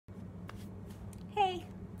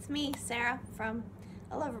It's me, Sarah, from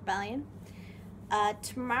A Love Rebellion.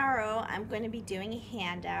 Tomorrow I'm going to be doing a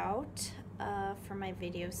handout for my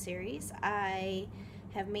video series. I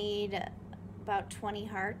have made about 20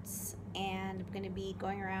 hearts and I'm going to be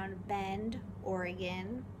going around Bend,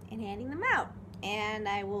 Oregon and handing them out. And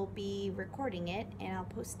I will be recording it and I'll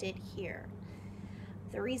post it here.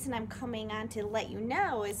 The reason I'm coming on to let you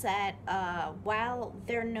know is that while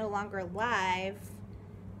they're no longer live,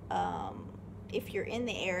 if you're in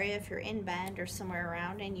the area, if you're in Bend or somewhere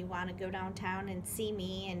around and you want to go downtown and see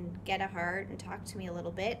me and get a heart and talk to me a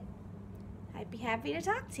little bit, I'd be happy to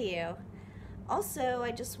talk to you. Also,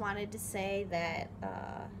 I just wanted to say that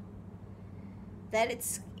that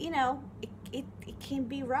it's, you know, it can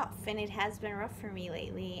be rough, and it has been rough for me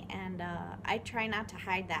lately, and I try not to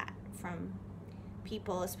hide that from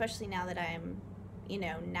people, especially now that I'm, you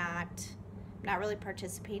know, not really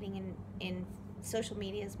participating in social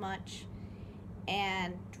media as much,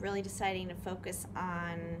 and really deciding to focus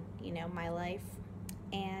on, you know, my life.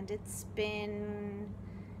 And it's been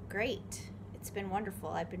great. It's been wonderful.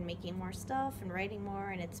 I've been making more stuff and writing more,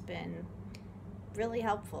 and it's been really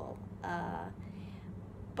helpful.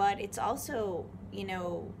 But it's also, you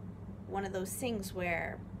know, one of those things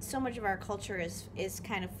where so much of our culture is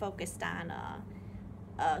kind of focused on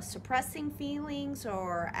suppressing feelings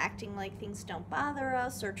or acting like things don't bother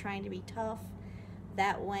us or trying to be tough,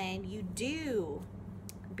 that when you do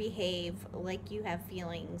behave like you have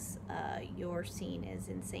feelings, you're seen as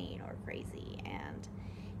insane or crazy. And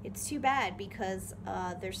it's too bad because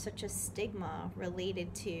there's such a stigma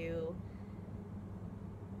related to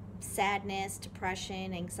sadness,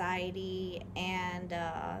 depression, anxiety, and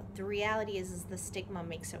the reality is the stigma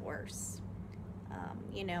makes it worse.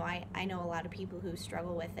 You know, I know a lot of people who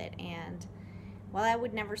struggle with it, and while I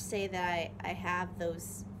would never say that I have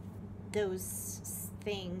those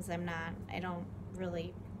things, I'm not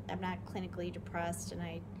clinically depressed,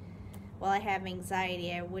 and while I have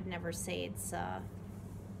anxiety, I would never say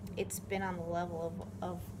it's been on the level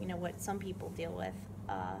of you know, what some people deal with.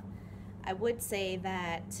 I would say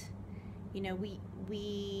that, you know,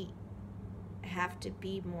 we have to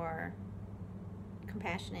be more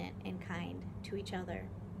compassionate and kind to each other,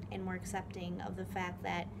 and more accepting of the fact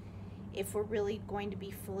that if we're really going to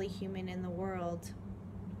be fully human in the world,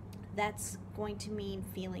 that's going to mean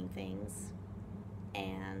feeling things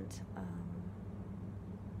and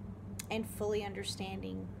fully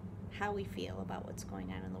understanding how we feel about what's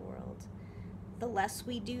going on in the world. The less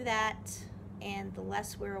we do that, and the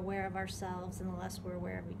less we're aware of ourselves, and the less we're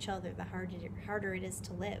aware of each other, the harder it is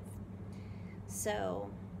to live.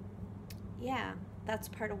 So yeah, that's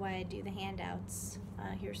part of why I do the handouts.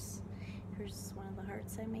 Here's one of the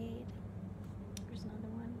hearts I made. Here's another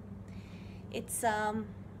one.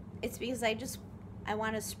 It's because I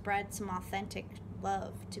want to spread some authentic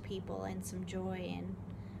love to people and some joy, and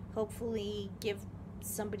hopefully give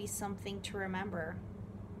somebody something to remember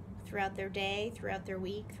throughout their day, throughout their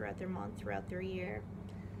week, throughout their month, throughout their year.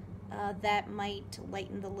 That might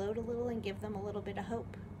lighten the load a little and give them a little bit of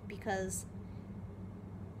hope, because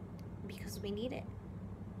we need it,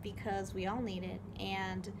 because we all need it.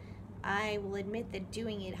 And I will admit that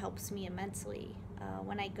doing it helps me immensely.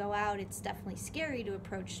 When I go out, it's definitely scary to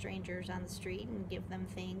approach strangers on the street and give them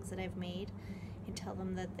things that I've made and tell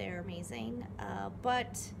them that they're amazing.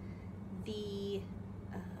 But the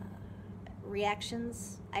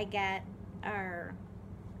reactions I get are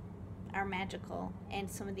magical, and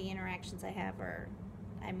some of the interactions I have are,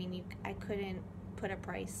 I mean, I couldn't put a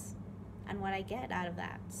price on what I get out of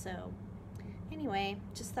that. So anyway,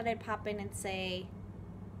 just thought I'd pop in and say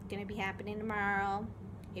it's gonna be happening tomorrow.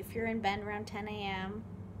 If you're in Bend around 10 a.m.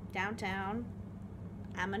 downtown,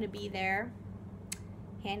 I'm gonna be there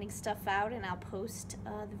handing stuff out, and I'll post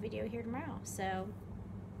the video here tomorrow. So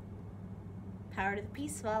power to the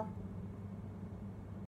peaceful.